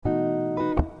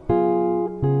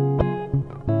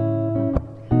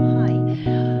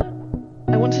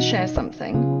share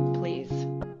something. Please.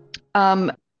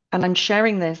 And I'm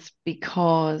sharing this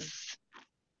because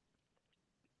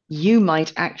you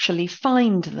might actually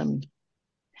find them.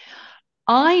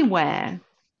 I wear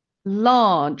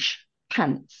large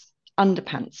pants,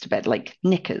 underpants to bed, like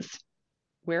knickers.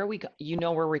 Where are we? You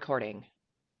know we're recording.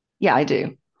 Yeah, I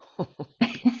do.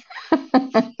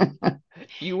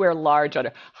 You wear large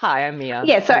under. Hi, I'm Mia.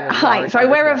 Yeah, so I wear hi. large So I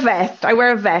wear a underpants. vest. I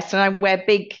wear a vest and I wear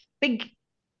big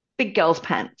girls'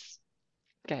 pants.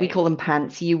 We Okay. call them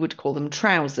pants. You would call them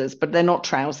trousers, but they're not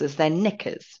trousers, they're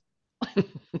knickers.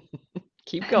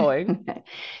 Keep going.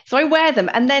 So I wear them.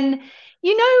 And then,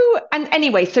 and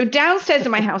anyway, so downstairs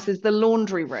in my house is the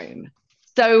laundry room.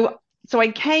 So I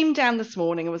came down this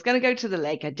morning. I was going to go to the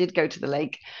lake. I did go to the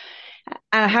lake.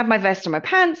 And I had my vest and my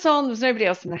pants on. There was nobody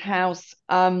else in the house.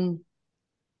 And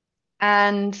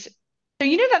so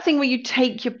that thing where you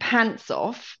take your pants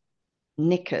off,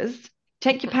 knickers,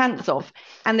 take your pants off,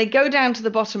 and they go down to the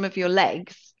bottom of your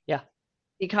legs. Yeah.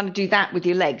 You kind of do that with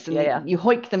your legs and Yeah. you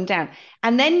hoik them down.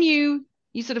 And then you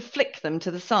sort of flick them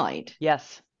to the side.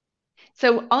 Yes.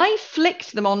 So I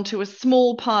flicked them onto a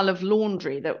small pile of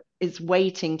laundry that is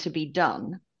waiting to be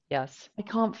done. Yes. I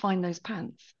can't find those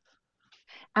pants.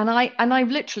 And I've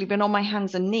literally been on my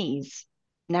hands and knees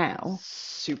now.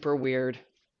 Super weird.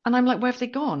 And I'm like, where have they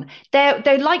gone? They're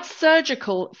like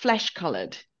surgical flesh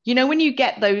colored. You know, when you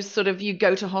get those sort of, you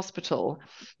go to hospital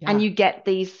and Yeah. you get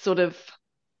these sort of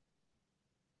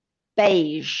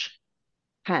beige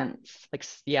pants. Like,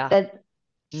 yeah. They're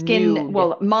skin, Nude.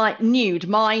 well, my nude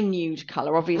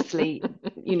color, obviously,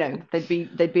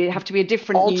 they'd have to be a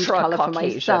different nude Ultra color for my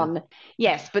Caucasian. son.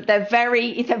 Yes, but they're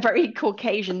very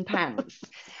Caucasian pants.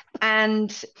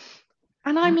 And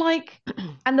I'm like,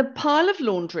 and the pile of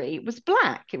laundry was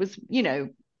black. It was,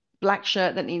 black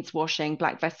shirt that needs washing,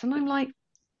 black vest. And I'm like,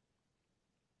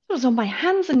 I was on my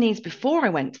hands and knees before I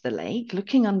went to the lake,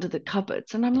 looking under the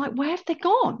cupboards. And I'm like, where have they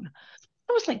gone?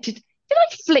 I was like, did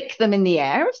I flick them in the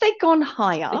air? Have they gone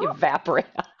high They up? evaporate.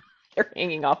 They're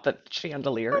hanging off the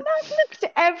chandelier. And I've looked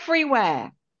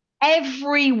everywhere. And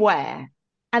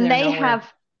They're they nowhere.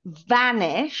 have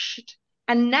vanished.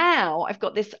 And now I've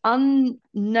got this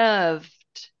unnerved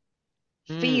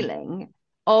feeling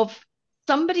of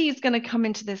somebody is going to come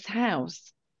into this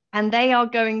house and they're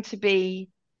going to be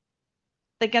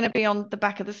on the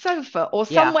back of the sofa or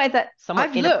somewhere that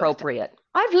somewhere inappropriate.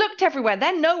 I've looked everywhere.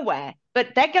 They're nowhere,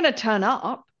 but they're going to turn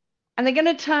up and they're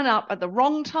going to turn up at the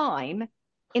wrong time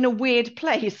in a weird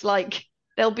place. Like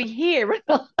they'll be here and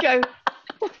I'll go,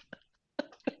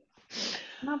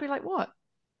 and I'll be like, what?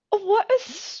 What a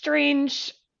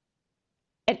strange,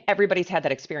 and everybody's had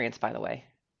that experience, by the way.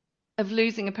 Of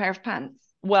losing a pair of pants.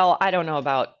 Well, I don't know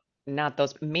about not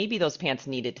those. Maybe those pants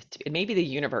needed to, maybe the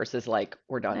universe is like,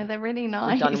 we're No, done. they're really We're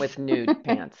done nice. with nude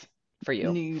pants for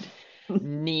you. Nude.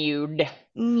 Nude.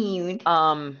 Nude.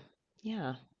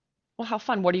 Yeah. Well, how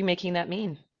fun. What are you making that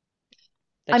mean?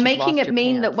 That I'm you've making lost it your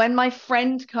mean that pants? when my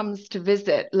friend comes to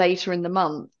visit later in the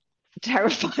month,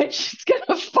 terrified she's going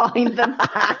to find the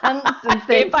pants and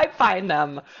think, If I find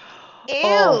them. ew,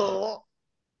 Oh,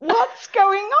 what's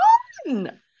going on?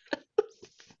 I'm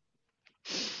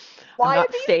Why are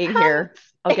not these staying here.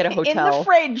 I'll get a pants in the hotel.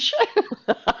 fridge?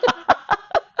 I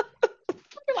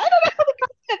don't know how they got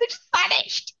there. They just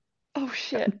vanished. Oh,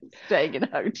 shit. Staying in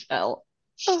a hotel.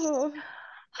 Oh,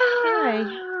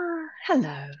 hi.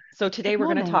 Hello. So today Good we're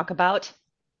going to morning. talk about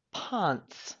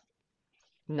pants.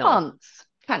 No,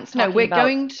 Pants. No, talking we're about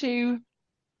going to.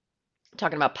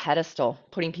 talking about pedestal,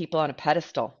 putting people on a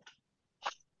pedestal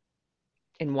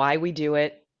and why we do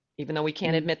it, even though we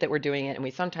can't admit that we're doing it, and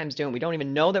we sometimes do it. We don't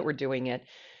even know that we're doing it.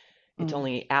 It's Mm,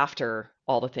 only after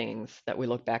all the things that we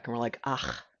look back and we're like,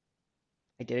 ah,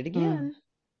 I did it mm. again.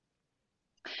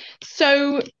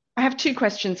 So I have two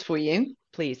questions for you.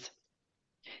 Please.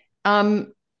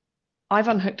 Um, I've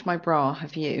unhooked my bra.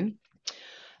 Have you?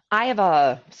 I have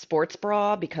a sports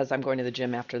bra because I'm going to the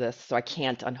gym after this, so I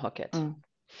can't unhook it. Mm,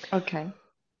 okay.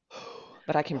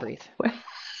 But I can breathe.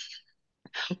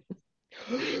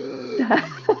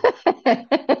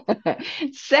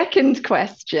 Second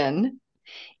question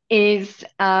is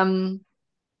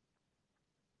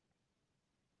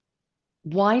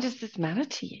why does this matter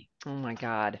to you? Oh my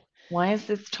God. Why is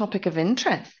this topic of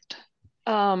interest?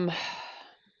 Um,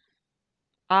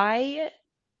 I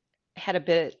had a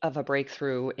bit of a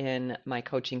breakthrough in my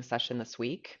coaching session this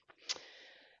week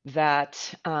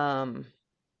that I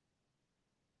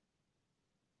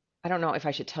don't know if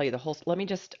I should tell you the whole, let me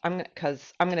just,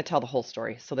 because I'm going to tell the whole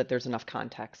story so that there's enough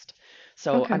context.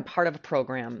 So Okay. I'm part of a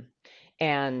program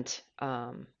and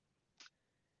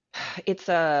it's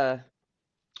the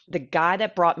guy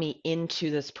that brought me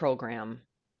into this program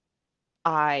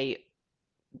I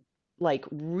like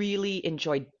really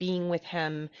enjoyed being with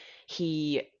him.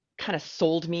 He kind of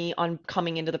sold me on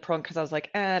coming into the program because I was like,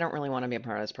 I don't really want to be a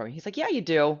part of this program. He's like, yeah, you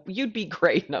do. You'd be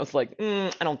great. And I was like,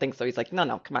 I don't think so. He's like, no,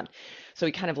 no, come on. So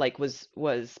he kind of like was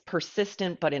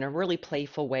persistent, but in a really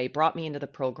playful way, brought me into the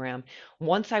program.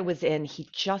 Once I was in, he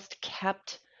just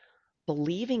kept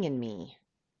believing in me,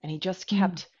 and he just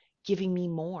Mm, kept giving me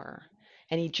more.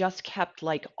 And he just kept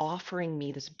like offering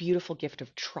me this beautiful gift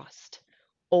of trust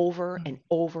over mm, and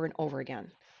over and over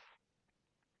again.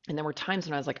 And there were times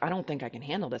when I was like, I don't think I can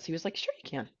handle this. He was like, sure you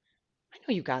can. I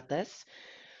know you got this.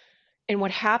 And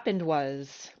what happened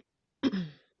was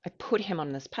I put him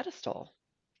on this pedestal,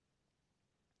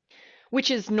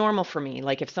 which is normal for me.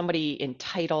 Like if somebody in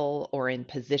title or in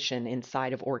position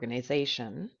inside of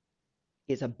organization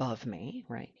is above me,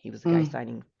 right? He was the guy mm,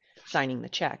 signing the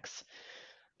checks,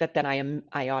 that then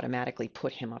I automatically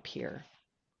put him up here.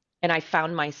 And I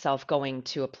found myself going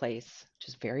to a place which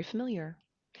is very familiar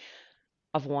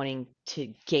of wanting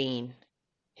to gain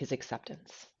his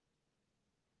acceptance,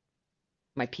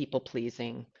 my people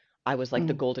pleasing. I was like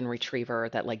the mm, golden retriever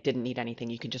that like didn't need anything.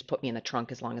 You can just put me in the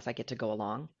trunk as long as I get to go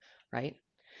along, right?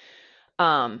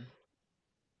 Um,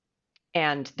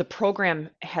 and the program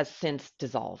has since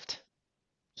dissolved.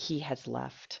 He has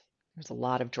left. There's a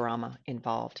lot of drama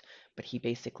involved, but he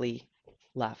basically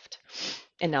left.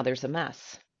 And now there's a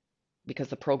mess because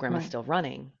the program is right. still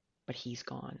running, but he's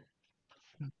gone.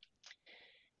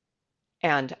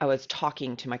 And I was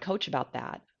talking to my coach about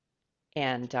that,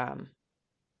 and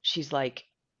she's like,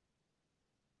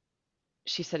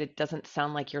 she said, it doesn't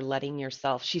sound like you're letting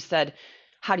yourself. She said,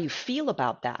 how do you feel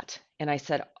about that? And I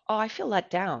said, oh, I feel let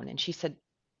down. And she said,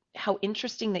 how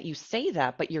interesting that you say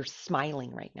that, but you're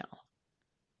smiling right now.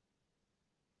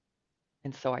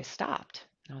 And so I stopped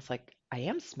and I was like, I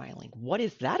am smiling. What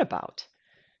is that about?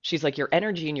 She's like, your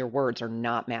energy and your words are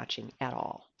not matching at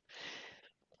all.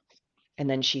 And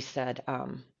then she said,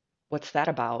 what's that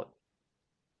about?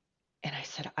 And I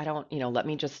said, I don't, let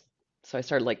me just. So I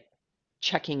started like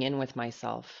checking in with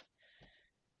myself,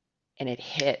 and it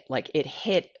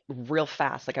hit real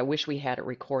fast. Like I wish we had it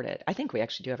recorded. I think we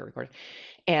actually do have it recorded.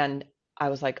 And I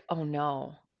was like, oh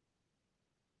no.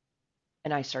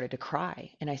 And I started to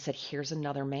cry. And I said, here's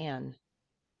another man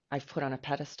I've put on a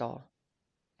pedestal,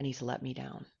 and he's let me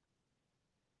down.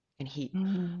 And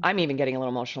Mm, I'm even getting a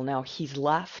little emotional now. He's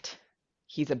left.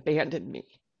 He's abandoned me,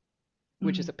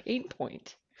 which is mm, a pain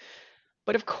point.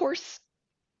 But of course,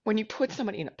 when you put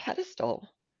somebody in a pedestal,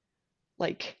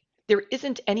 like there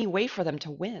isn't any way for them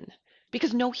to win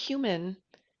because no human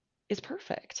is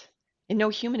perfect and no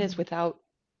human is mm, without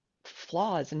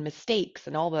flaws and mistakes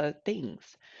and all the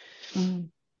things. mm,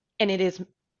 And it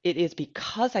is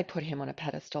because I put him on a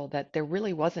pedestal that there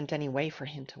really wasn't any way for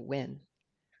him to win.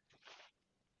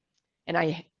 And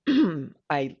I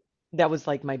I that was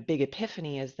like my big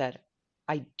epiphany is that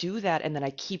I do that and then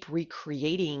I keep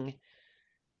recreating.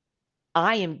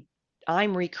 I am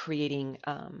I'm recreating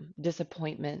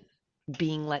disappointment,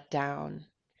 being let down.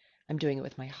 I'm doing it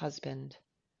with my husband.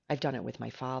 I've done it with my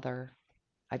father.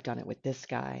 I've done it with this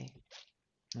guy.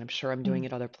 And I'm sure I'm doing mm,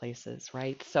 it other places,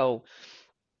 right? So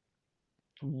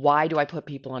why do I put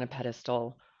people on a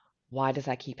pedestal? Why does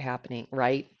that keep happening,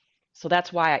 right? So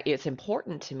that's why it's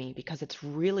important to me because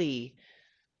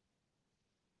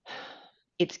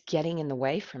it's getting in the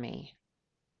way for me,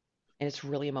 and it's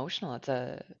really emotional. It's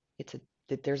a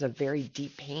there's a very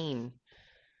deep pain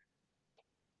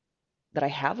that I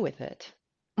have with it.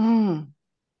 mm.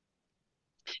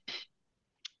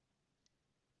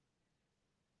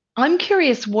 I'm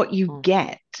curious what you Mm.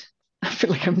 get. I feel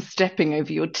like I'm stepping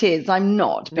over your tears. I'm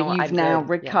not, but No, you've I'm now good.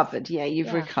 Yes. recovered. Yeah, you've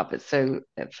Yeah. recovered. So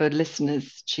for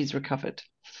listeners, she's recovered.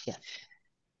 Yes.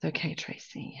 Okay,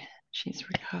 Tracy, she's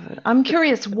recovered. I'm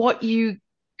curious what you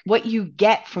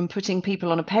get from putting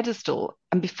people on a pedestal.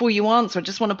 And before you answer, I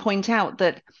just want to point out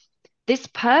that this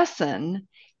person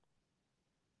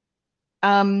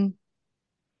um,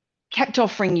 kept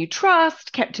offering you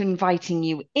trust, kept inviting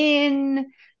you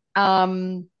in,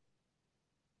 um,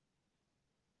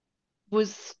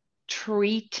 was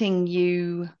treating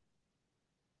you,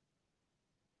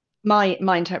 my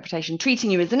interpretation,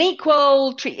 treating you as an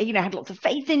equal, had lots of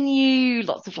faith in you,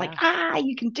 lots of like, Yeah.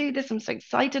 you can do this. I'm so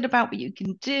excited about what you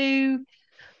can do.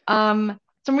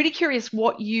 So I'm really curious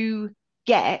what you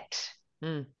get,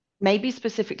 Mm. maybe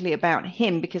specifically about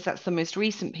him, because that's the most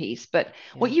recent piece, but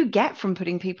what Yeah. you get from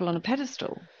putting people on a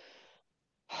pedestal.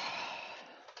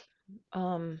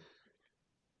 Um,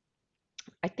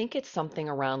 I think it's something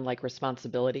around like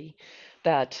responsibility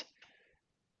that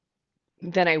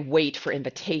then I wait for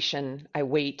invitation. I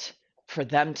wait for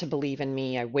them to believe in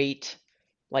me. I wait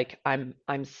Like I'm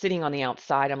sitting on the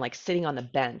outside. I'm like sitting on the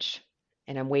bench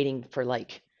and I'm waiting for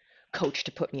like coach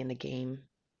to put me in the game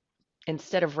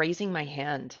instead of raising my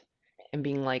hand and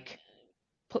being like,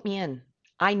 put me in.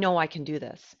 I know I can do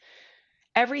this.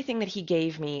 Everything that he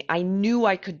gave me, I knew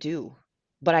I could do,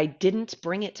 but I didn't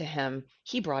bring it to him.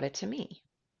 He brought it to me.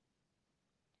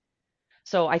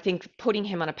 So I think putting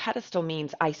him on a pedestal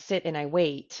means I sit and I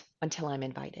wait until I'm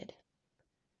invited.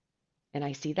 And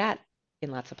I see that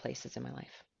in lots of places in my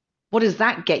life. What does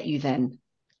that get you then?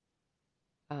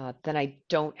 Then I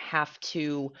don't have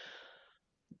to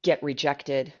get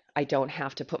rejected. I don't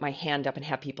have to put my hand up and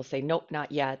have people say, nope,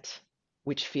 not yet,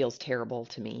 which feels terrible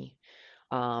to me.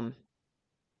 Um,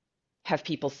 have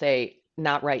people say,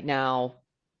 not right now,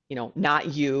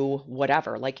 not you,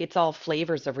 whatever. Like it's all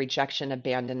flavors of rejection,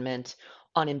 abandonment,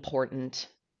 unimportant,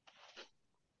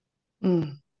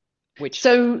 Mm. which,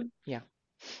 So, yeah,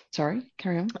 sorry,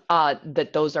 carry on.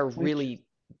 that those are Which, really,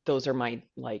 those are my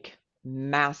like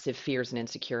massive fears and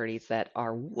insecurities that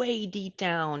are way deep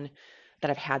down that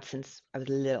I've had since I was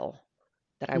little,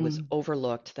 that I was mm,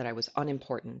 overlooked, that I was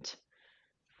unimportant.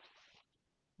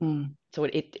 mm, So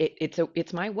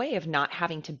it's my way of not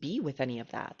having to be with any of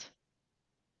that.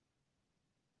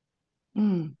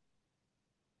 mm.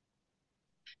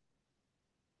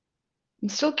 I'm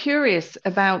still curious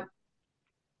about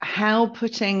how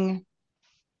putting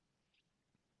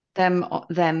them,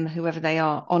 whoever they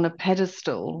are, on a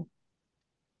pedestal,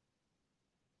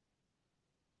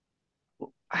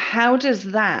 how does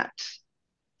that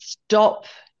stop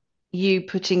you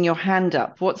putting your hand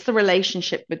up? What's the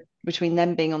relationship between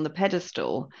them being on the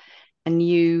pedestal and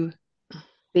you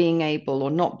being able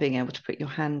or not being able to put your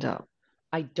hand up?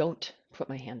 I don't put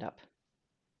my hand up.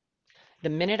 The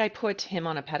minute I put him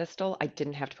on a pedestal, I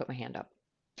didn't have to put my hand up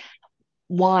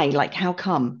Why? Like, how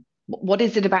come? What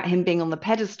is it about him being on the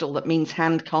pedestal that means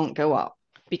hand can't go up?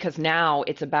 because now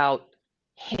it's about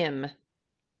him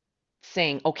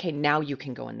saying, okay, now you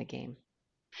can go in the game.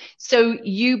 So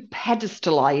you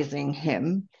pedestalizing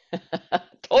him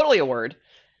Totally a word.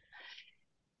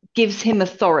 gives him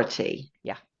authority.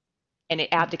 Yeah. And it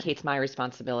abdicates my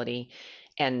responsibility.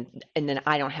 And then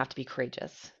I don't have to be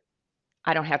courageous.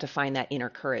 I don't have to find that inner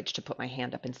courage to put my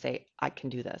hand up and say, I can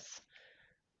do this.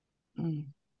 Mm.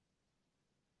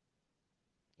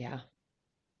 Yeah.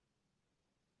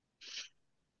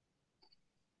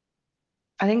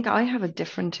 I think I have a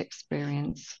different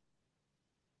experience.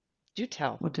 Do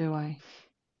tell. Or do I?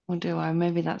 Or do I?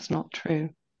 Maybe that's not true.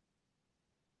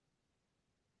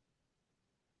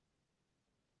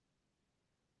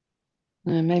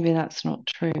 No, maybe that's not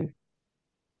true.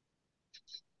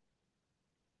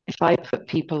 If I put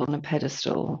people on a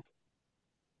pedestal,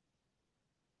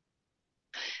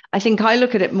 I think I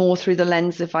look at it more through the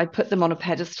lens if I put them on a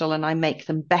pedestal and I make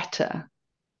them better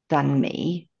than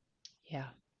me, Yeah.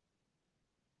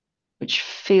 which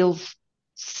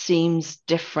seems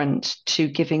different to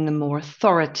giving them more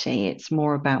authority. It's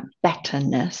more about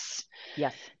betterness.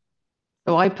 Yes.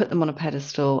 So I put them on a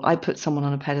pedestal, I put someone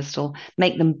on a pedestal,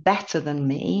 make them better than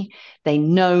me. They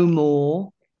know more.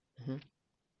 Hmm.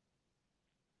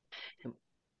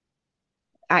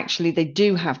 Actually, they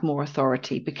do have more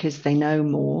authority because they know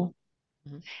more.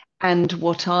 Hmm. And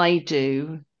what I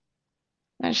do,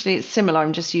 actually, it's similar.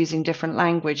 I'm just using different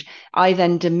language. I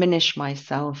then diminish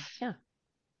myself Yeah.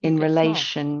 You in get small.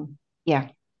 relation, yeah,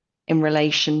 in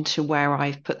relation to where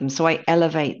I've put them. So I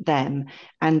elevate them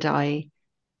and I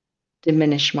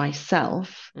diminish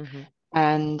myself. Hmm.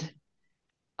 And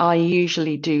I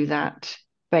usually do that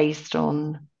based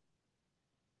on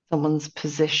someone's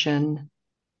position,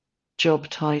 job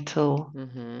title,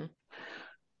 Hmm.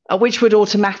 which would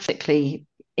automatically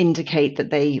indicate that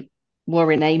they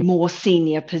were in a more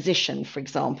senior position. For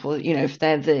example, if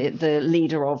they're the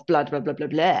leader of blah blah blah blah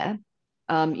blah,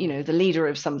 the leader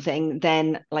of something,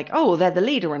 then like, oh, they're the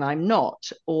leader and I'm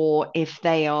not. Or if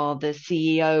they are the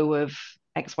CEO of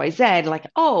XYZ, like,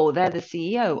 oh, they're the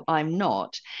CEO, I'm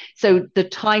not. Yeah. So the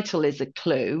title is a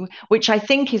clue, which I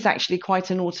think is actually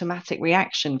quite an automatic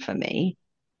reaction for me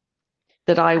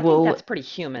that I I think will. that's pretty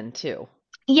human too.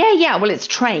 Yeah, yeah. Well, it's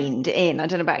trained in. I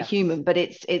don't know about Yes. human, but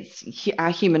it's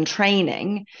our human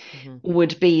training Hmm.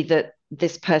 would be that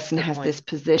this person Good has point. this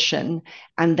position,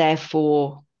 and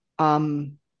therefore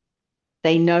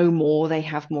they know more, they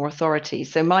have more authority.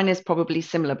 So mine is probably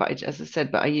similar, but as I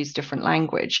said, but I use different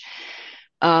language.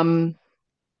 Um,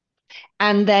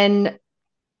 and then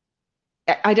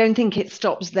I don't think it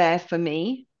stops there for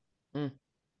me Mm.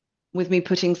 with me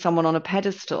putting someone on a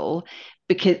pedestal,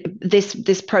 because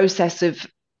this process of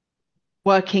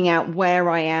working out where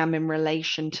I am in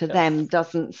relation to them Yes.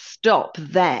 doesn't stop Yeah.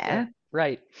 there.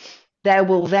 Right. There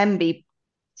will then be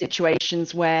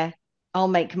situations where I'll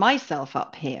make myself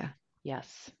up here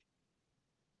Yes.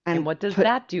 And and what does put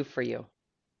that do for you?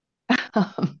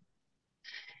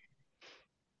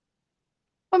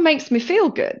 what makes me feel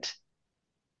good.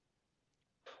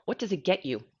 What does it get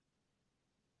you?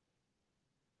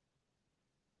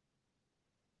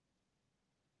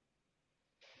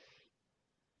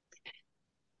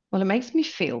 Well, it makes me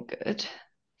feel good,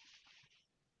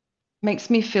 makes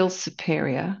me feel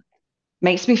superior,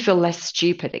 makes me feel less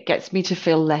stupid. It gets me to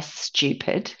feel less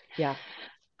stupid. Yeah,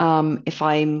 If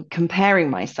I'm comparing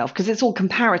myself, because it's all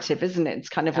comparative, isn't it? It's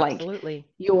kind of like absolutely.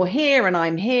 you're here and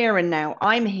I'm here, and now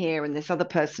I'm here and this other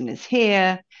person is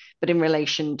here. But in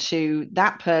relation to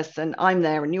that person, I'm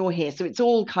there and you're here. So it's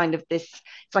all kind of this,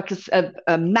 it's like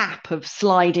a map of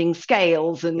sliding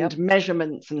scales and Yep.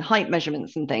 measurements and height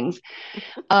measurements and things.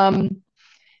 Um,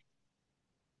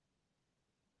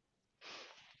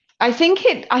 I think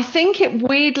it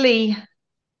weirdly,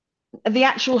 the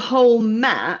actual whole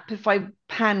map, if I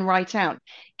pan right out,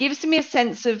 gives me a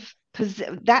sense of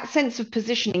that sense of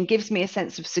positioning gives me a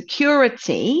sense of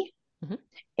security Hmm.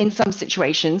 in some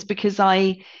situations because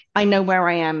I know where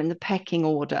I am in the pecking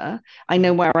order. I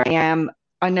know Yeah. where I am.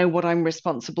 I know what I'm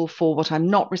responsible for, what I'm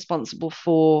not responsible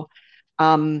for.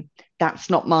 That's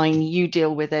not mine. You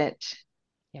deal with it.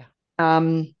 Yeah.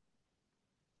 Um,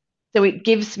 so it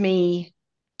gives me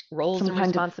Roles some and kind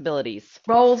of responsibilities.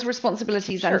 roles,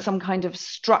 responsibilities, and Sure. some kind of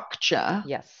structure,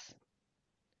 Yes.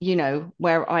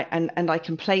 where and I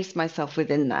can place myself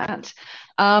within that.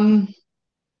 Um,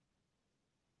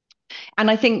 and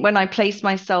I think when I place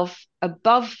myself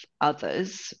above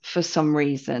others for some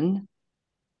reason,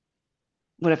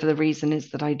 whatever the reason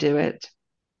is that I do it,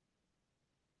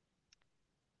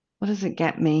 what does it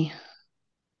get me?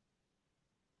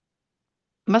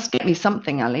 It must get me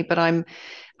something, Ali, but I'm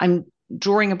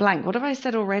drawing a blank. What have I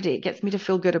said already? It gets me to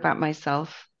feel good about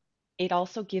myself, It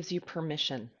also gives you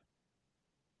permission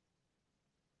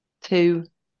to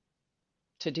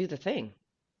to do the thing.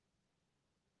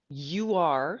 You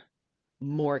are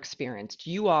more experienced.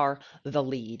 You are the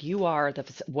lead. You are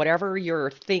whatever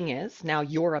your thing is. Now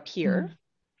you're up here. mm.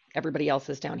 Everybody else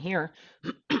is down here.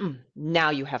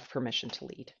 Now you have permission to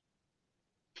lead.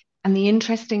 And the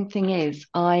interesting thing is,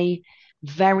 I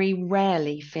very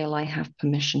rarely feel I have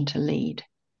permission to lead.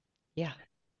 Yeah.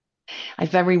 I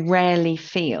very rarely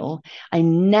feel, I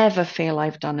never feel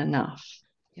I've done enough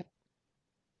Yep.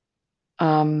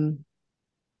 um,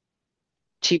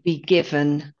 to be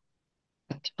given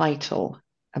a title,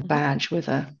 a Hmm. badge with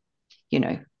you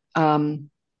know, um,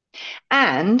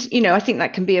 I think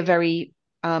that can be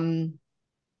um,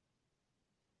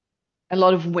 a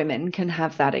lot of women can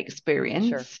have that Sure.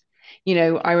 experience.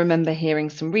 I remember hearing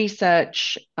some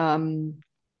research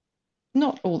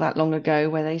not all that long ago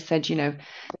where they said,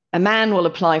 a man will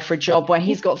apply for a job where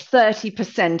he's got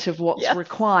 30% of what's Yes.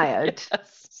 required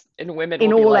Yes. And women will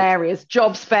in be all like, areas,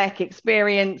 job spec,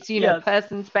 experience, yes.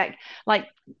 person spec. Like,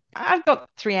 I've got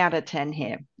 3 out of 10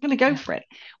 here. I'm going to go Yeah. for it.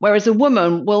 Whereas a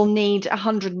woman will need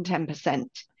 110%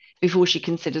 before she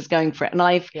considers going for it. And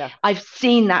I've Yeah. I've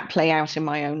seen that play out in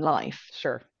my own life.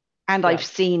 Sure. And I've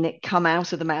Yes. seen it come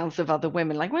out of the mouths of other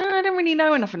women, like, well, I don't really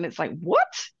know enough. And it's like, what?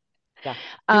 Yeah. Do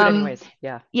it Um, anyways.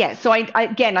 Yeah. yeah, so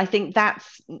again, I think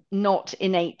that's not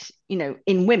innate,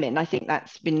 in women. I think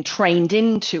that's been trained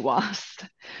into us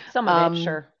Some of it, um,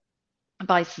 sure.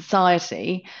 by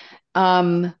society.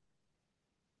 Um,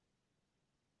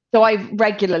 so I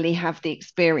regularly have the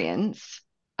experience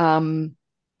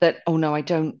that, oh no, I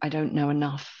don't know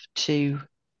enough to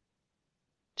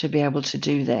be able to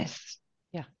do this.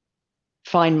 Yeah.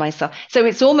 Find myself. So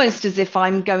it's almost as if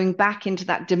I'm going back into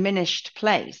that diminished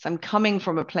place. I'm coming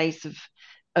from a place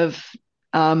of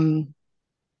um,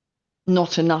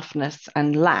 not enoughness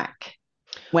and lack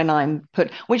when I'm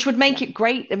put, which would make Yeah. it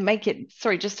great and make it,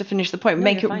 sorry, just to finish the point, No,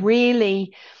 make you're it fine.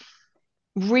 really,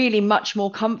 really much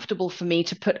more comfortable for me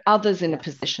to put others in a Yes.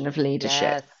 position of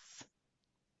leadership Yes.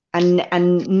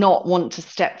 and not want to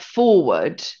step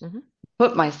forward, Hmm.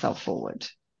 put myself forward.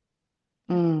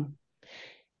 Yeah. Mm,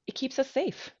 It keeps us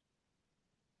safe.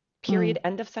 Period. mm,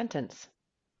 End of sentence.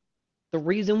 The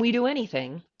reason we do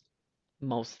anything,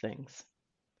 most things,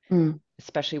 mm,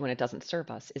 especially when it doesn't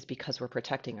serve us, is because we're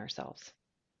protecting ourselves.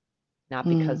 Not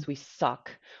mm, because we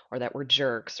suck or that we're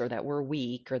jerks or that we're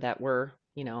weak or that we're,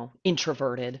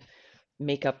 introverted.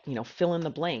 Make up, fill in the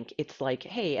blank. It's like,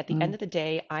 hey, at the end mm, of the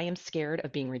day, I am scared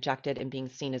of being rejected and being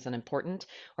seen as unimportant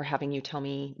or having you tell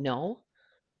me no.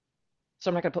 So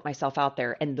I'm not going to put myself out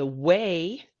there. And the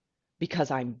way,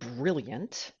 because I'm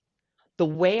brilliant, the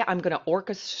way I'm going to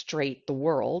orchestrate the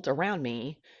world around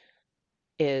me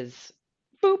is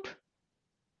boop.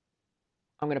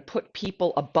 I'm going to put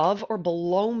people above or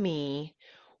below me,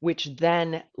 which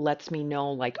then lets me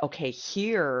know, like, okay,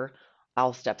 here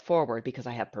I'll step forward because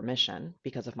I have permission,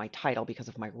 because of my title, because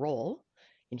of my role,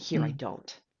 and here I Mm.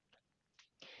 don't.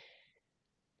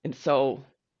 And so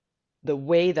the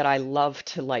way that I love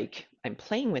to, like, I'm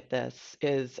playing with this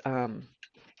is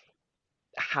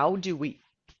how do we,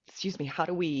 excuse me, how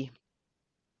do we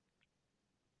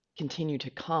continue to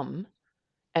come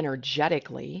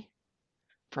energetically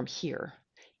from here?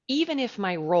 Even if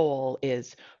my role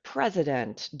is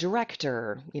president,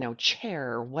 director,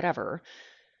 chair, whatever,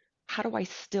 how do I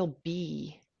still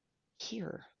be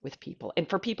here with people? And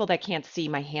for people that can't see,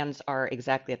 my hands are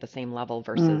exactly at the same level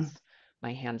versus Mm.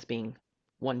 my hands being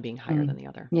one being higher than Mm. the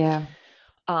other. Yeah.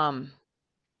 Um,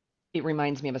 it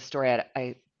reminds me of a story.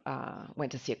 I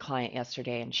went to see a client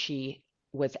yesterday, and she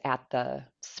was at the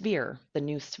Sphere, the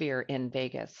new Sphere in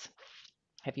Vegas.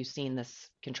 Have you seen this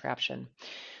contraption?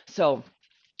 So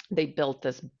they built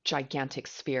this gigantic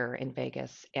sphere in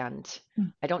Vegas, and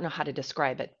Mm. I don't know how to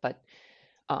describe it, but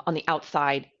on the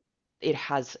outside,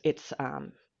 it's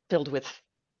filled with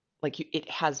it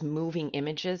has moving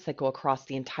images that go across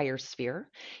the entire sphere,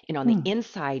 and on the Mm.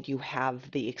 inside, you have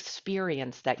the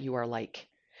experience that you are like.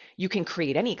 You can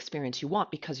create any experience you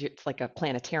want because it's like a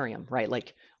planetarium, right?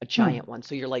 Like a Mm. giant one.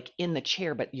 So you're like in the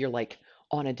chair, but you're like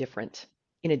on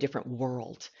in a different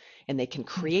world, and they can Mm.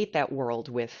 create that world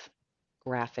with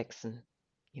graphics and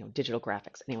digital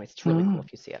graphics. Anyways, it's really cool Mm.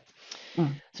 if you see it.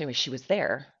 Mm. So anyway, she was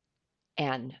there,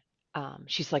 and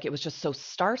she's like, it was just so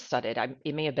star-studded.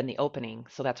 It may have been the opening,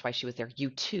 so that's why she was there.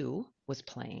 U2 was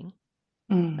playing.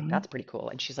 Like, Mm. that's pretty cool.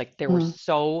 And she's like, there were Mm.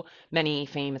 so many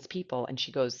famous people, and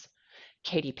she goes,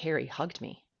 Katy Perry hugged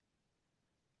me,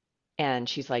 and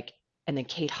she's like, and then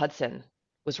Kate Hudson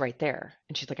was right there,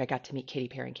 and she's like, I got to meet Katy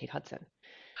Perry and Kate Hudson.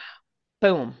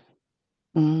 Boom.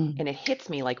 Mm. And it hits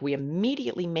me like we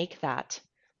immediately make that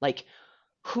like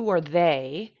who are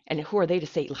they and who are they to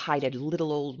say hi to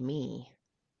little old me?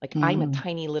 Like I'm a Mm.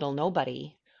 tiny little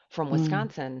nobody from Mm.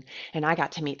 Wisconsin, and I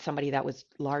got to meet somebody that was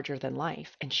larger than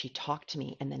life, and she talked to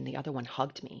me, and then the other one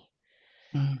hugged me.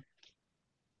 Mm.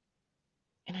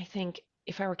 And I think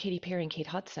if I were Katy Perry and Kate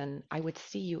Hudson, I would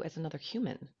see you as another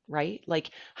human, right? Like,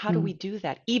 how do we Mm. do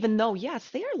that? Even though, yes,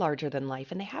 they are larger than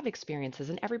life and they have experiences,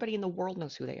 and everybody in the world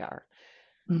knows who they are.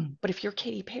 Mm. But if you're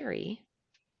Katy Perry,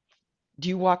 do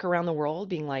you walk around the world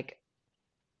being like,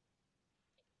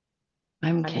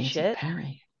 I'm I'm the Katy shit?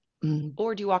 Perry. Mm.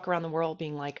 Or do you walk around the world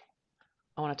being like,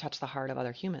 I want to touch the heart of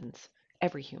other humans,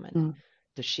 every human? Mm.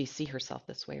 Does she see herself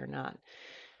this way or not?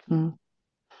 Mm.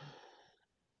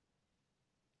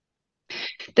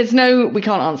 We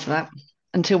can't answer that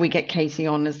until we get Katie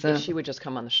on If she would just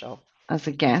come on the show. as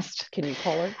a guest. Can you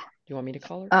call her? Do you want me to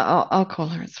call her? I'll call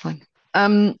her. It's fine.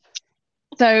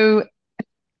 So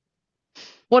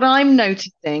what I'm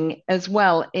noticing as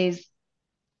well is,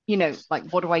 like,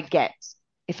 what do I get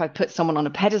if I put someone on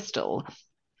a pedestal?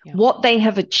 Yeah. What they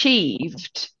have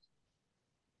achieved,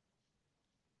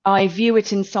 I view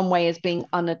it in some way as being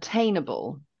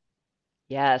unattainable.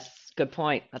 Yes, good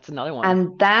point. That's another one.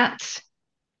 And that,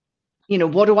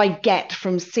 what do I get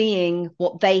from seeing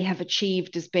what they have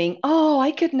achieved as being, oh,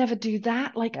 I could never do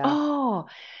that. Like, Yeah. oh,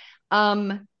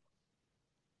 um,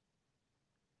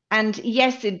 and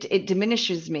yes, it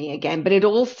diminishes me again, but it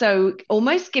also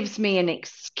almost gives me an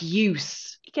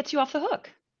excuse. It gets you off the hook.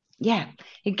 Yeah,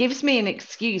 it gives me an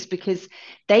excuse because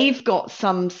they've got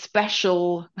some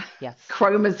special Yes.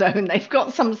 chromosome, they've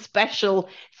got some special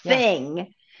Yeah.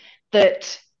 thing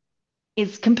that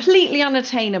is completely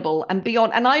unattainable and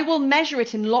beyond. And I will measure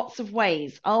it in lots of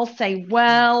ways. I'll say, Mm.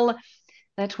 well,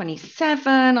 they're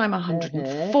 27, I'm Mhm.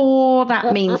 104.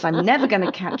 That means I'm never going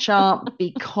to catch up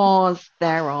because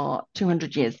there are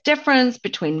 200 years difference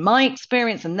between my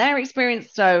experience and their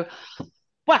experience. So,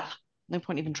 well, no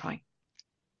point even trying.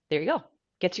 There you go.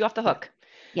 Gets you off the Yeah. hook.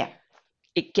 Yeah.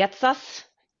 It gets us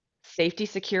safety,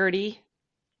 security,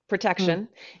 Mm. protection.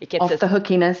 It gets Off us the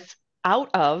hookiness.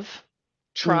 out of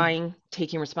Mm. trying,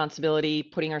 taking responsibility,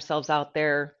 putting ourselves out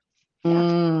there. Yeah,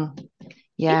 Mm. it's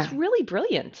Yeah. really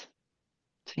brilliant.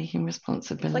 Taking It's like a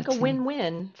responsibility.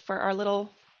 win-win for our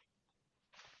little,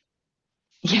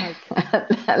 Yeah.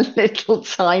 like, Little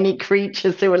tiny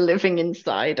creatures who are living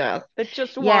inside us. that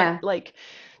just want, Yeah. like,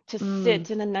 to Mm.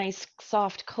 sit in a nice,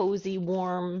 soft, cozy,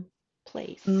 warm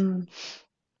place. Mm.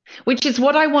 Which is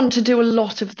what I want to do a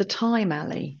lot of the time,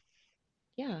 Ali.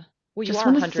 Yeah. Well, you Just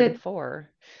are want to sit. 104.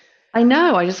 I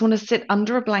know. I just want to sit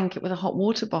under a blanket with a hot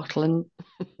water bottle and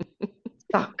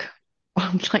suck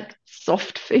on like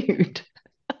soft food.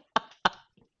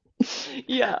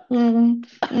 Yeah. Mm.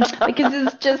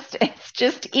 Because it's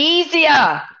just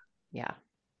easier. Yeah.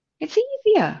 It's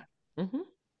easier. Hmm.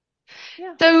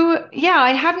 Yeah. So yeah,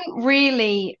 I hadn't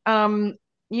really,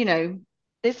 you know,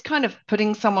 this kind of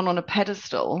putting someone on a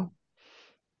pedestal.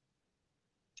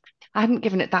 I hadn't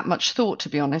given it that much thought, to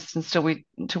be honest, until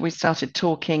we started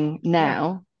talking Yeah.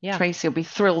 now. Yeah. Tracy will be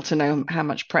thrilled to know how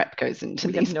much prep goes into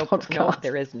We have these no, podcasts.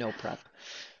 there is no prep.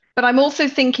 But I'm also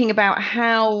thinking about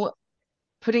how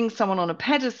putting someone on a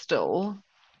pedestal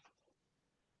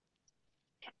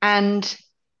and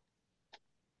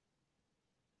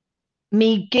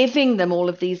me giving them all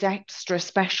of these extra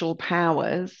special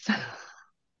powers,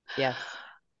 Yes.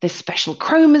 this special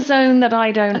chromosome that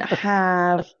I don't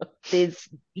have, there's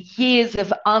years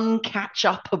of uncatch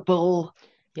upable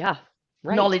Yeah.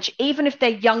 Right. knowledge, even if they're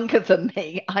younger than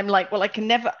me. I'm like, well, I can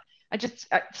never, I just,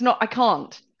 it's not, I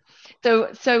can't.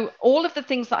 So all of the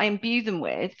things that I imbue them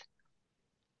with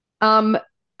um,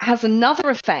 has another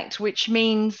effect, which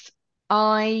means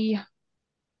I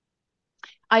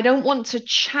I don't want to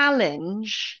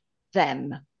challenge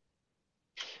them.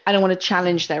 I don't want to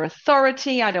challenge their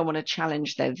authority. I don't want to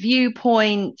challenge their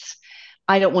viewpoints.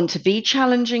 I don't want to be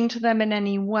challenging to them in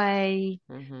any way.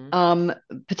 Mm-hmm. Um,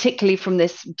 Particularly from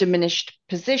this diminished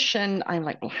position, I'm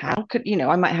like, well, how could,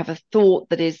 I might have a thought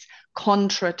that is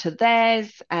contra to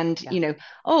theirs. And, Yeah.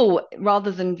 oh,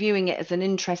 rather than viewing it as an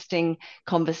interesting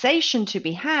conversation to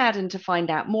be had and to find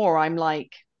out more, I'm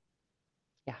like,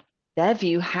 Yeah. their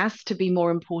view has to be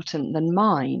more important than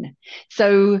mine.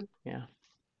 So, Yeah.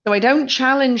 so I don't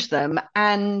challenge them,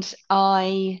 and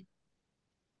I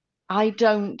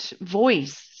don't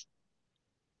voice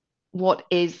what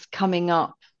is coming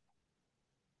up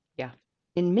Yeah.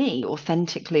 in me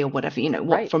authentically or whatever,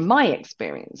 what Right. from my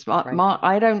experience. Right.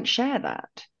 I don't share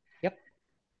that. Yep.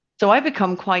 So I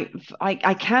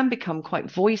can become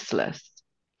quite voiceless.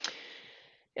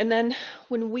 And then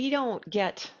when we don't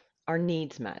get our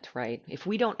needs met, right? If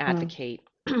we don't Mm, advocate,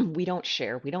 we don't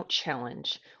share, we don't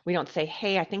challenge, we don't say,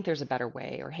 hey, I think there's a better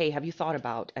way, or hey, have you thought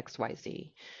about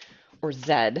XYZ or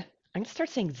Z? I'm gonna start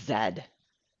saying Z.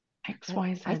 X,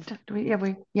 Y, I Z.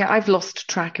 st Yeah, I've lost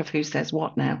track of who says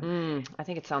what now. I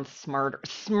think it sounds smarter.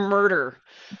 Smarter.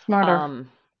 Smarter. Um,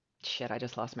 Shit, I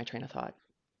just lost my train of thought.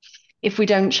 If we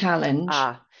don't challenge.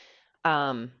 Ah,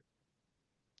 um,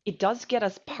 it does get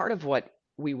us part of what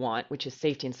we want, which is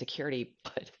safety and security,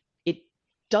 but it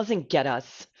doesn't get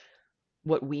us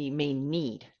what we may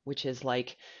need, which is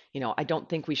like, I don't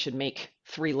think we should make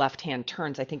three left-hand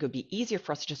turns. I think it would be easier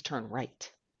for us to just turn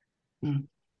right, Mm,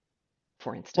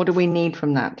 for what do instance. we need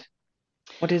from that?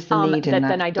 What is the need in That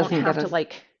then that? I don't Doesn't get have to us.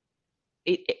 like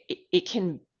it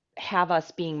can have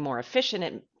us being more efficient.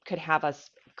 It could have us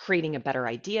creating a better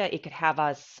idea. It could have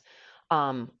us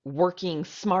working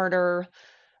smarter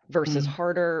versus Mm,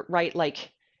 harder, right?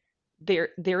 Like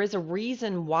there is a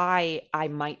reason why I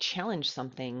might challenge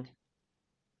something.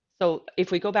 So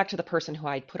if we go back to the person who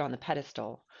I'd put on the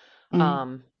pedestal, mm,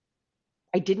 um,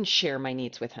 I didn't share my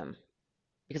needs with him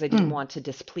because I didn't mm, want to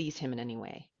displease him in any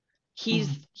way.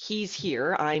 mm. He's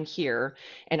here, I'm here,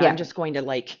 and I'm Yeah. just going to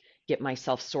like get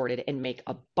myself sorted and make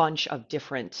a bunch of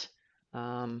different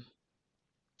um,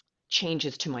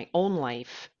 changes to my own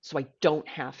life so I don't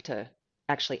have to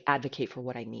actually advocate for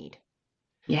what I need.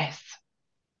 Yes.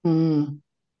 Mm,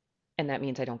 And that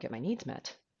means I don't get my needs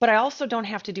met. But I also don't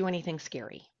have to do anything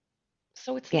scary.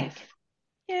 So it's yes. like,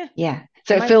 yeah, Yeah.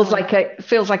 So am it I feels willing? like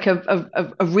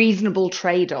a reasonable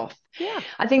trade-off. Yeah.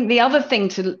 I think the other thing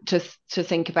to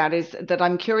think about is that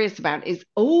I'm curious about is,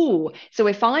 oh, so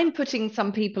if I'm putting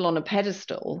some people on a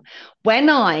pedestal, when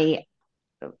I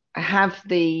have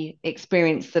the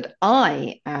experience that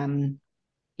I am,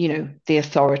 the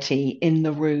authority in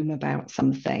the room about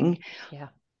something, Yeah.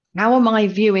 how am I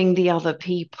viewing the other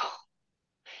people?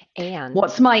 And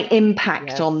What's my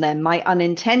impact yes, on them, my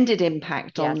unintended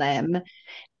impact on yes, them,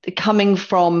 coming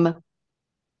from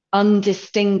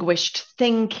undistinguished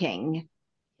thinking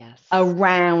yes.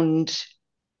 around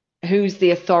who's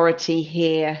the authority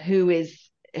here, who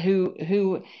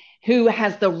who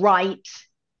has the right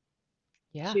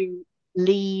Yeah. to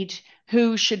lead,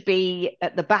 who should be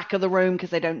at the back of the room because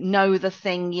they don't know the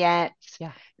thing yet.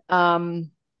 Yeah.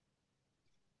 Um,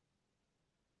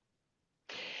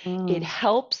 It mm,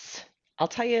 helps. I'll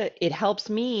tell you, it helps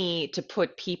me to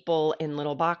put people in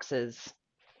little boxes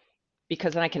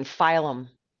because then I can file them.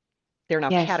 They're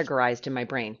now yes, categorized in my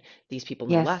brain. These people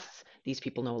know yes, less, these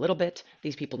people know a little bit,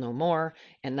 these people know more,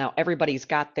 and now everybody's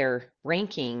got their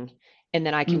ranking, and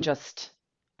then mm, I can just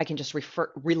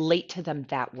relate to them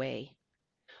that way.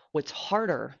 What's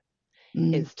harder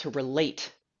mm, is to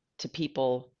relate to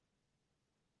people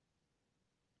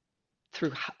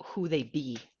through who they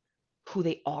be, who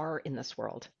they are in this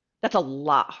world. That's a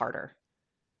lot harder.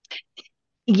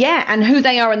 Yeah, and who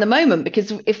they are in the moment.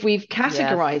 Because if we've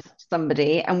Yes, categorized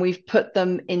somebody and we've put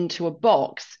them into a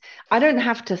box, I don't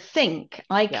have to think.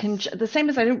 I can, yes, the same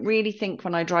as I don't really think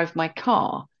when I drive my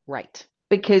car, right.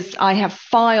 because I have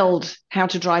filed how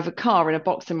to drive a car in a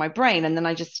box in my brain, and then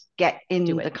I just get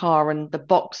Do in the it. car and the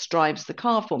box drives the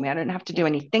car for me. I don't have to Yeah, do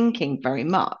any thinking very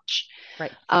much.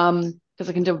 right. Because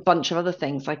I can do a bunch of other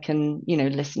things. I can,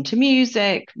 listen to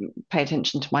music, pay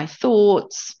attention to my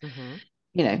thoughts, Hmm.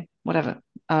 whatever.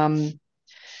 And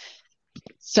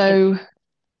So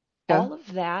go. all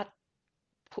of that,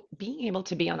 being able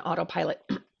to be on autopilot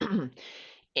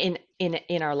in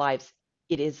our lives,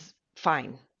 it is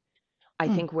fine. I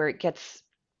Mm, think where it gets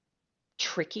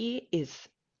tricky is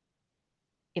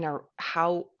in our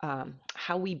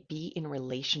how we be in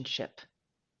relationship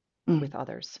mm, with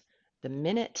others. The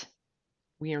minute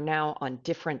we are now on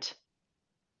different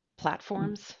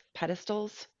mm, platforms,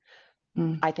 pedestals,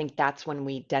 mm, I think that's when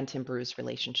we dent and bruise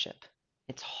relationship.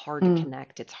 It's hard to mm,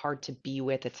 connect, it's hard to be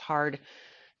with, it's hard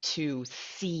to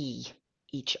see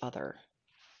each other.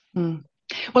 mm.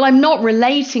 Well, I'm not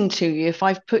relating to you if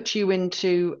I've put you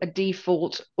into a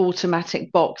default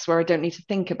automatic box where I don't need to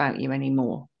think about you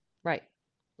anymore. Right.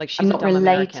 Like I'm she's a not dumb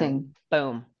American. relating.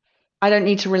 Boom. I don't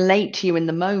need to relate to you in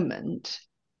the moment.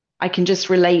 I can just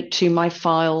relate to my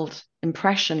filed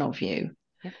impression of you,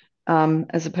 Yep.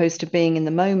 as opposed to being in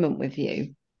the moment with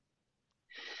you.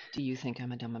 Do you think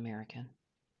I'm a dumb American?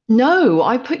 No,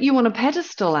 I put you on a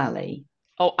pedestal, Ali.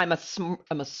 Oh, I'm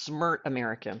a smart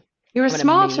American. You're a I'm an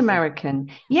smart amazing.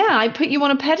 American. Yeah, I put you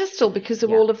on a pedestal because of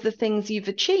Yeah. all of the things you've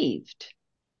achieved.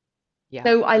 Yeah.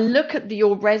 So I look at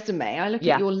your resume, I look at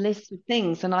Yeah. your list of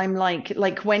things, and I'm like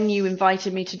when you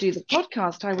invited me to do the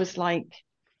podcast, I was like,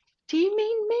 do you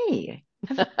mean me?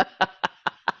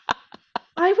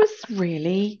 I was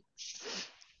really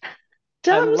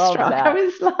I love dumbstruck. I that.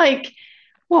 was like,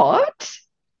 what?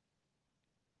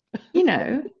 You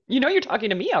know, You know you're talking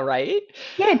to Mia, right?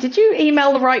 yeah, did you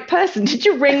email the right person? Did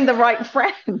you ring the right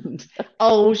friend?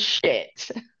 Oh shit.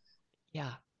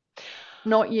 Yeah.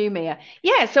 Not you, Mia.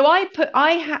 Yeah, so I put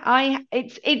I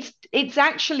it's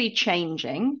actually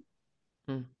changing.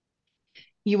 Mm.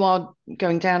 You are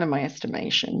going down in my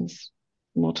estimations.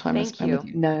 The more time I Thank spend with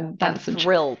you. you. No, I'm that's a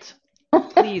thrilled.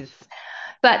 Please.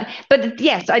 but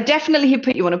yes, I definitely have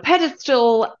put you on a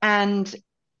pedestal. And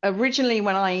originally,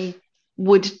 when I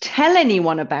would tell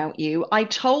anyone about you, I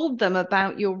told them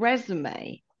about your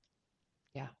resume.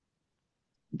 Yeah.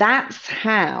 That's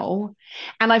how.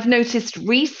 And I've noticed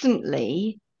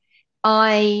recently,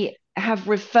 I have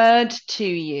referred to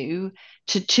you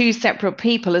to two separate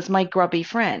people as my grubby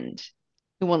friend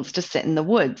who wants to sit in the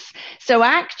woods. So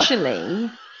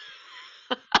actually,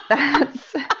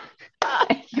 that's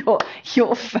your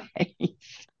your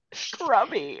face.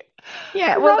 Grubby.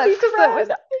 Yeah, well, Grubby that's because that was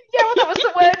friend. yeah, well, that was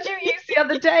the word you used the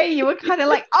other day. You were kind of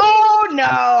like, "Oh no,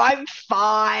 I'm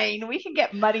fine. We can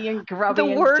get muddy and The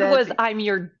grubby and word was dirty." I'm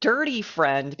your dirty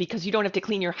friend because you don't have to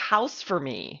clean your house for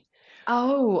me.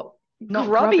 Oh,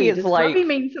 not Grubby grubby. is Does grubby like,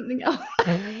 mean something else?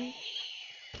 I'm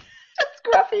Does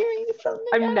grubby mean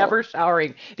something else? never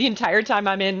showering. The entire time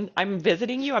I'm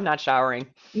visiting you, I'm not showering.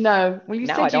 No. Well, you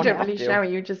Now I said you don't don't have really to. shower.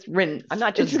 You just I'm rinse.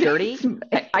 not It's, just dirty.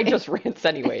 I just rinse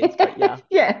anyways, but yeah,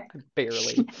 yeah.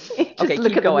 barely. Just Okay,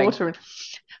 look keep at the going. water.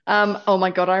 Oh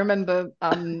my God, I remember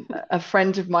a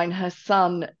friend of mine, her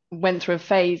son went through a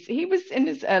phase. He was in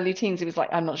his early teens. He was like,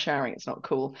 I'm not showering, it's not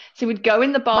cool. So he would go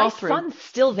in the My bathroom, son's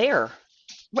still there.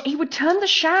 he would turn the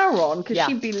shower on because Yeah.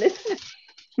 she'd be listening.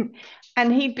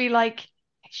 And he'd be like,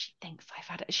 she thinks I've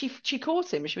had it. She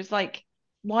caught him. She was like,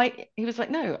 why? He was like,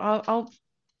 no, I'll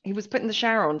he was putting the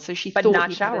shower on, so she But thought not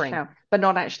he'd had a showering. shower, but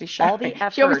not actually All showering. the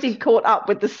She obviously effort. caught up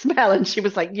with the smell, and she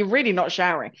was like, "You're really not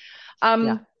showering." Yeah.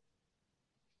 Um,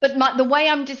 but the way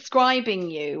I'm describing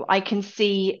you, I can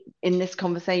see in this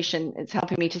conversation, it's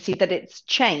helping me to see that it's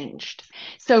changed.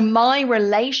 So my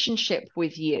relationship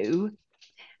with you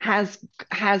has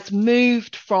has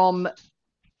moved from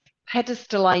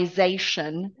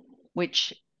pedestalization,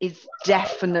 which is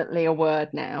definitely a word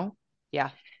now,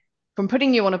 Yeah. from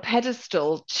putting you on a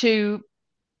pedestal to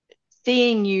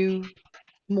seeing you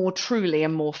more truly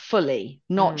and more fully,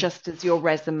 not Mm, just as your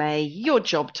resume, your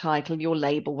job title, your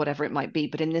label, whatever it might be.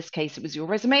 But in this case, it was your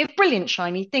resume of brilliant,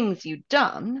 shiny things you'd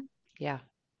done. yeah.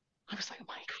 I was like, oh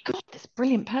my God, this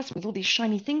brilliant person with all these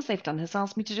shiny things they've done has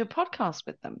asked me to do a podcast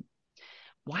with them.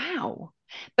 Wow.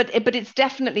 But it's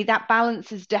definitely that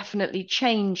balance is definitely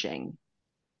changing.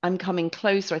 I'm coming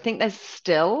closer. I think there's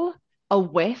still a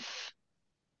whiff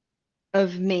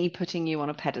of me putting you on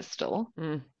a pedestal.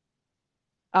 Mm,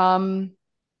 Um,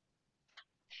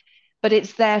 but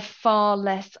it's there far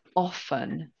less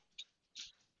often.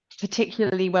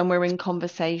 particularly when we're in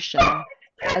conversation.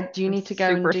 Do you I'm need to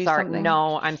go and super do sorry. something?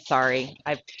 No, I'm sorry.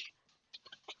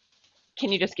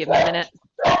 Can you just give me a minute?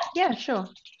 Yeah, sure.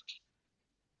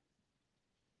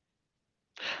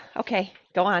 Okay,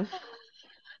 go on.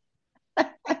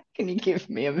 Can you give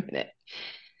me a minute?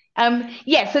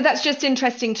 Yeah, so that's just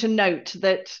interesting to note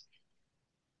that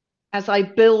as I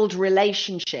build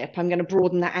relationship, I'm going to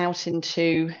broaden that out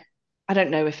into, I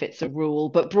don't know if it's a rule,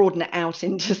 but broaden it out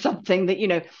into something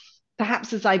that,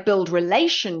 perhaps as I build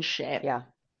relationship Yeah.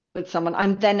 with someone,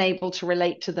 I'm then able to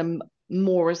relate to them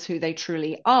more as who they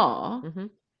truly are, Hmm.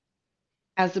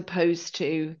 as opposed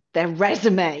to their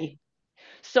resume.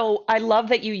 So I love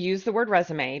that you use the word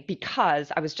resume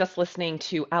because I was just listening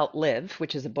to Outlive,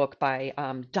 which is a book by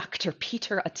Dr.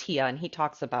 Peter Attia, and he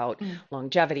talks about Mm,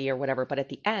 longevity or whatever. But at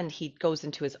the end, he goes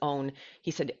into his own,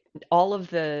 he said,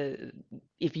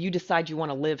 if you decide you want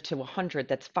to live to 100,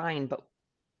 that's fine. But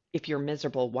if you're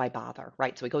miserable, why bother?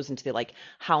 Right. So he goes into the like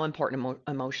how important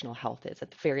emotional health is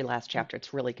at the very last mm, chapter.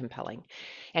 It's really compelling.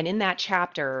 And in that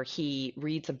chapter, he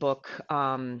reads a book,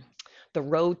 The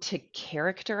Road to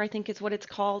Character, I think is what it's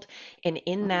called. And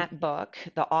in mm. that book,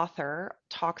 the author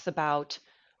talks about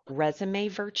resume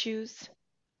virtues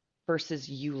versus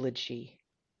eulogy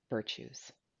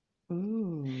virtues.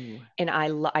 Ooh. And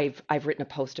I've written a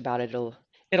post about it.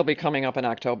 It'll be coming up in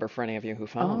October for any of you who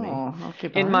follow me. Oh, I'll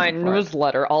keep an In eye my out for it.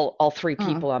 newsletter, all three Mm.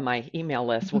 people on my email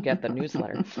list will get the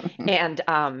newsletter. And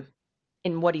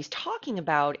and what he's talking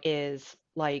about is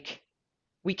like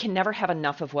we can never have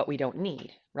enough of what we don't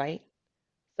need, right?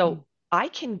 Mm, So I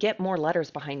can get more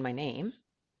letters behind my name.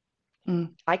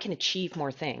 mm, I can achieve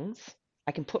more things.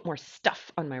 I can put more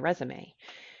stuff on my resume.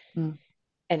 mm,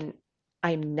 And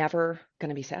I'm never going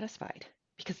to be satisfied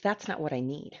because that's not what I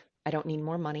need. I don't need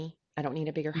more money. I don't need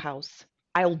a bigger house.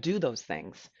 I'll do those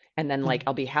things and then like mm,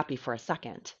 I'll be happy for a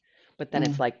second. But then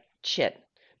it's mm, like, shit,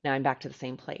 now I'm back to the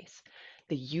same place.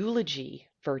 The eulogy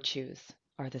virtues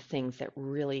are the things that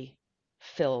really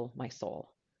fill my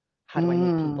soul. How do I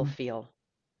make people mm, feel?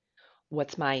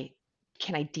 What's my,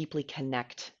 can I deeply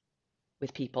connect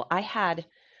with people?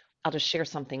 I'll just share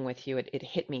something with you. It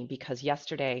hit me because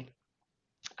yesterday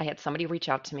I had somebody reach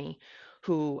out to me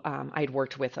who I had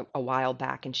worked with a while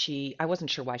back, and I wasn't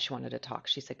sure why she wanted to talk.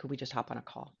 She said, could we just hop on a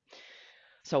call?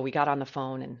 So we got on the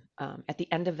phone, and at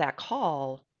the end of that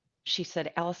call, she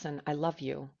said, Allison, I love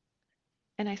you.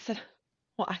 And I said,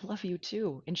 well, I love you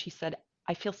too. And she said,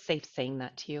 I feel safe saying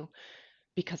that to you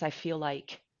because I feel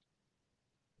like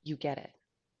you get it.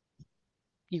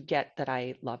 You get that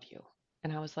I love you.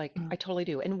 And I was like, mm, I totally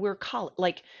do. And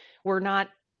like, we're not,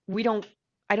 we don't,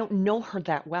 I don't know her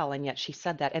that well. And yet she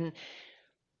said that. And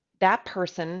that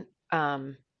person,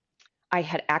 I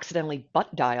had accidentally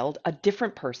butt dialed a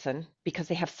different person because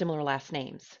they have similar last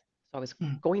names. So I was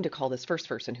mm, going to call this first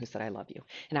person who said, I love you.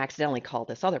 And I accidentally called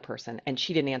this other person and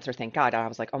she didn't answer, thank God. And I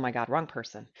was like, oh my God, wrong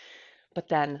person. But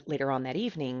then later on that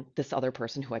evening, this other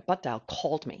person who I butt dialed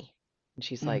called me. And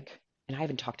she's mm. like, and I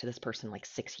haven't talked to this person in like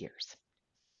 6 years.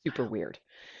 Super weird.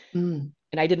 Mm.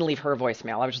 And I didn't leave her a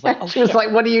voicemail. I was just like, oh She was shit.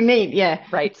 like, "What do you need?" Yeah,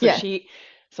 Right. yeah.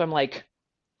 So I'm like,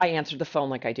 I answered the phone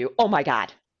like I do. Oh my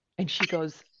God. And she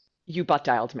goes, you butt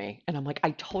dialed me. And I'm like,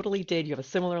 I totally did. You have a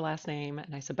similar last name.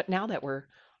 And I said, but now that we're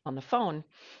on the phone,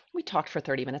 we talked for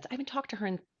 30 minutes. I haven't talked to her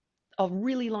in a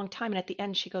really long time. And at the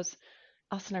end, she goes,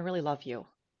 Alison, I really love you.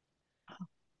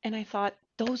 And I thought,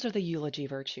 those are the eulogy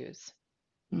virtues.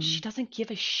 She Mm, doesn't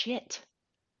give a shit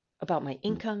about my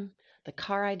mm, income, the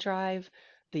car I drive,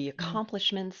 the mm,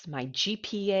 accomplishments, my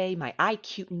GPA, my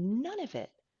IQ, none of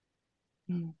it.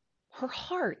 mm, Her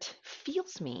heart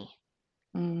feels me.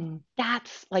 mm,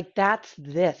 That's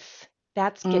this.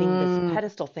 That's getting this mm,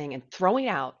 pedestal thing and throwing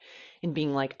out and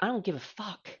being like, I don't give a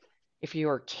fuck if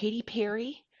you're Katy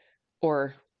Perry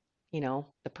or,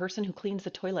 the person who cleans the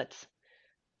toilets.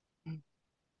 mm,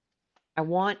 I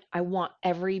want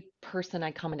every person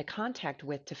I come into contact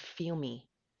with to feel me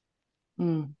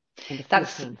mm. and to feel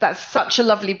That's seen. that's such a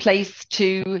lovely place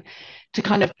to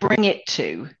kind of bring it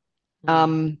to. Mm.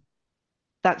 Um,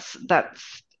 that's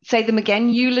say them again,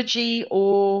 eulogy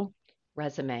or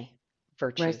Resume,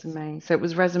 virtues. resume. So it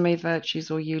was resume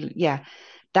virtues or yeah.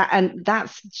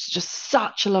 That's just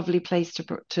such a lovely place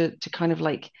to kind of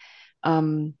like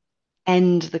um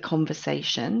end the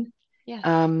conversation. Yes.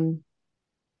 Um,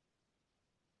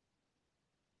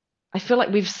 I feel like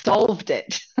we've solved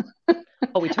it.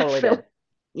 Oh, we I totally feel did.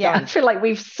 yeah, I Done. feel like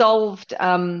we've solved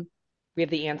We have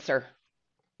the answer.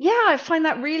 yeah, I find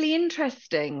that really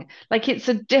interesting. Like it's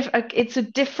a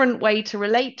different way to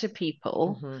relate to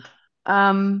people. Hmm.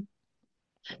 Um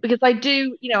because I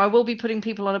do, I will be putting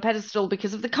people on a pedestal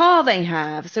because of the car they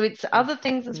have. So it's Yeah, other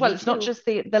things as well. me It's not too. just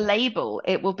the label.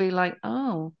 It will be like,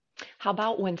 oh, How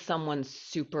about when someone's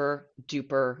super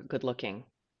duper good looking?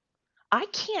 I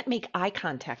can't make eye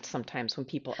contact sometimes when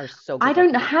people are so I good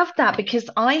don't looking. have that because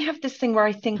I have this thing where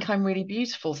I think I'm really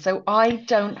beautiful. So I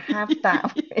don't have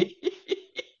that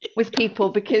with people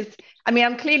because I mean,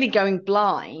 I'm clearly going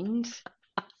blind.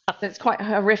 So it's quite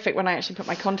horrific when I actually put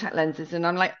my contact lenses in.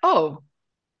 I'm like, oh,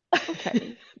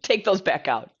 okay. Take those back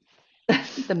out.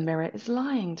 The mirror is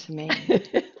lying to me.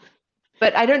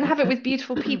 But I don't have it with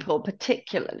beautiful people,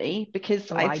 particularly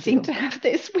because Oh, I I seem do. to have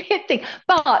this weird thing.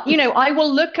 But I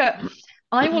will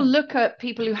look at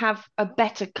people who have a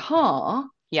better car.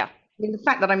 Yeah. I mean, the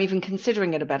fact that I'm even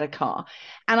considering it a better car,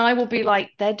 and I will be like,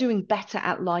 they're doing better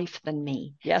at life than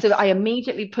me. Yes. So I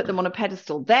immediately put them on a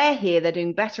pedestal. They're here, they're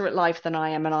doing better at life than I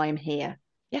am, and I am here.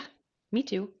 Yeah. Me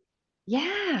too.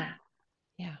 Yeah.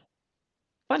 Yeah.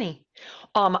 Funny.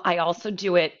 I also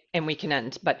do it, and we can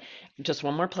end, but just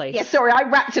one more Yeah, place. sorry, I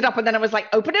wrapped it up and then I was like,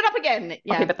 open it up again. Okay,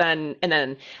 Yeah. but then, and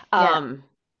then, Yeah. um,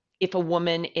 if a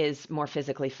woman is more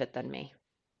physically fit than me.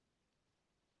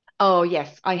 Oh,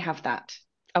 yes, I have that.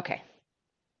 Okay.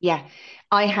 Yeah,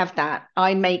 I have that.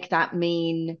 I make that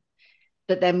mean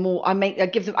that they're more. I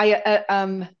give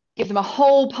them a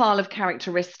whole pile of Me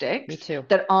characteristics too.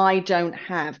 that I don't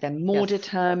have. They're more Yes.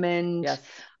 determined. Yes.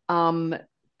 Um,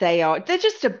 they're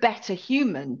just a better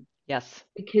human Yes.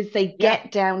 because they Yeah.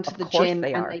 get down to Of the course gym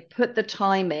they and are. they put the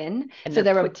time in. And So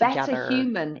they're they're a put better together.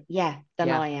 human, yeah, than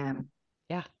Yeah. I am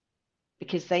Yeah.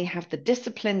 because they have the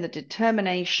discipline, the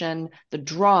determination, the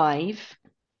drive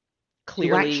to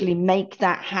Clearly, actually make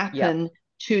that yep. happen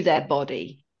to their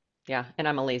body. Yeah. And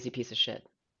I'm a lazy piece of shit.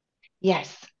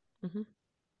 Yes. Hmm.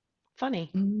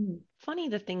 Funny. Mm. Funny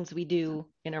the things we do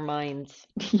in our minds.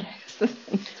 Yes, the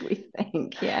things we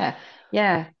think. Yeah.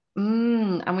 Yeah.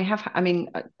 And we have, I mean,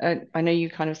 I know you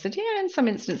kind of said, yeah, in some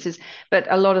instances, but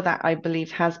a lot of that I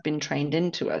believe has been trained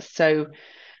into us. So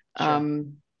Sure.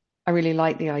 I really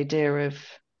like the idea of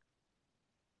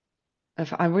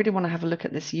I really want to have a look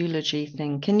at this eulogy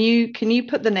thing. Can you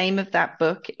put the name of that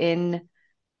book The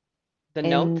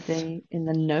notes in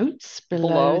the notes below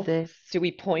below. this? Do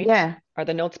we point? Yeah. Are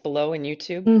the notes below in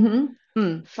YouTube? Mm-hmm.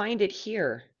 Mm. Find it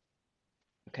here.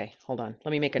 Okay, hold on.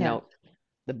 Let me make a Yeah. note.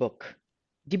 The book.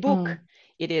 The book. Mm.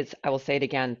 It is, I will say it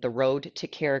again, The Road to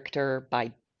Character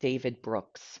by David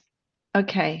Brooks.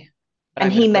 Okay. But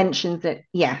And I'm going he to put, mentions it.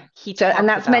 Yeah. he So, and talks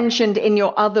that's about mentioned in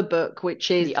your other book, which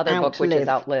is the other book, which is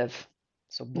Outlive. Outlive.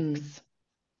 So Mm. books,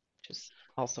 which is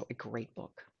also a great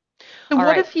book. So All what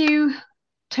right. have you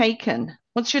taken?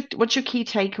 What's your key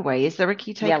takeaway? Is there a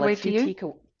key Yeah, takeaway let's for do you?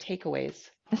 takeaways.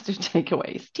 Let's do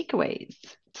takeaways. Takeaways.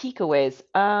 Takeaways.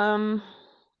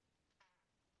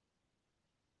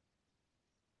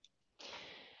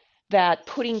 That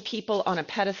putting people on a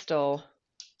pedestal.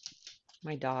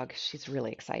 My dog, she's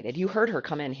really excited. You heard her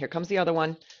come in. Here comes the other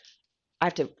one. I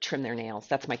have to trim their nails.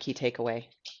 That's my key takeaway.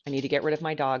 I need to get rid of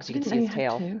my dogs. I You can didn't see know you his had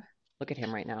tail. to. Look at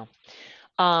him right now.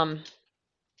 Um,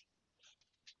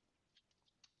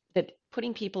 that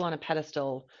putting people on a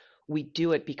pedestal, we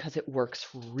do it because it works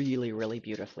really, really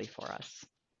beautifully for us.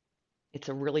 It's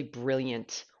a really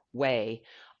brilliant way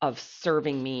of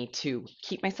serving me to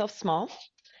keep myself small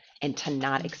and to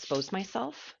not expose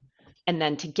myself, and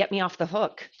then to get me off the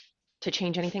hook to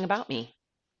change anything about me.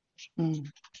 Mm.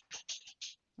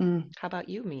 Mm. How about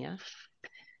you, Mia?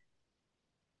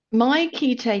 My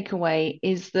key takeaway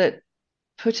is that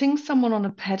putting someone on a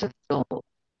pedestal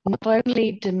not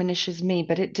only diminishes me,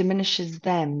 but it diminishes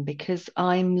them because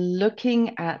I'm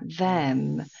looking at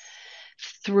them Yes.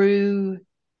 through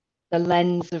the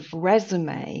lens of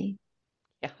resume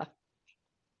Yeah.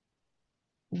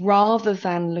 rather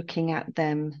than looking at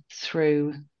them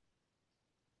through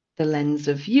the lens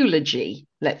of eulogy,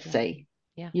 let's Yeah. say,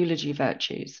 Yeah. eulogy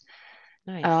virtues.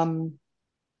 Nice. Um,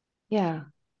 yeah,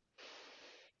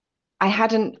 I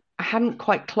hadn't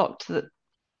quite clocked that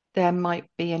there might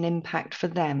be an impact for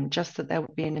them, just that there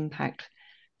would be an impact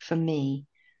for me.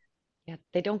 Yeah.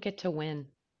 They don't get to win.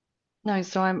 No,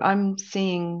 so I'm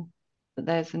seeing that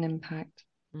there's an impact.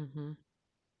 Hmm.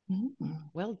 Mm,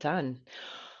 Well done.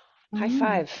 High mm.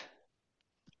 five.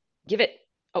 Give it.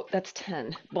 Oh, that's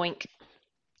 10. Boink.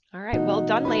 All right. Well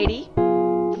done, lady.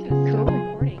 Cool.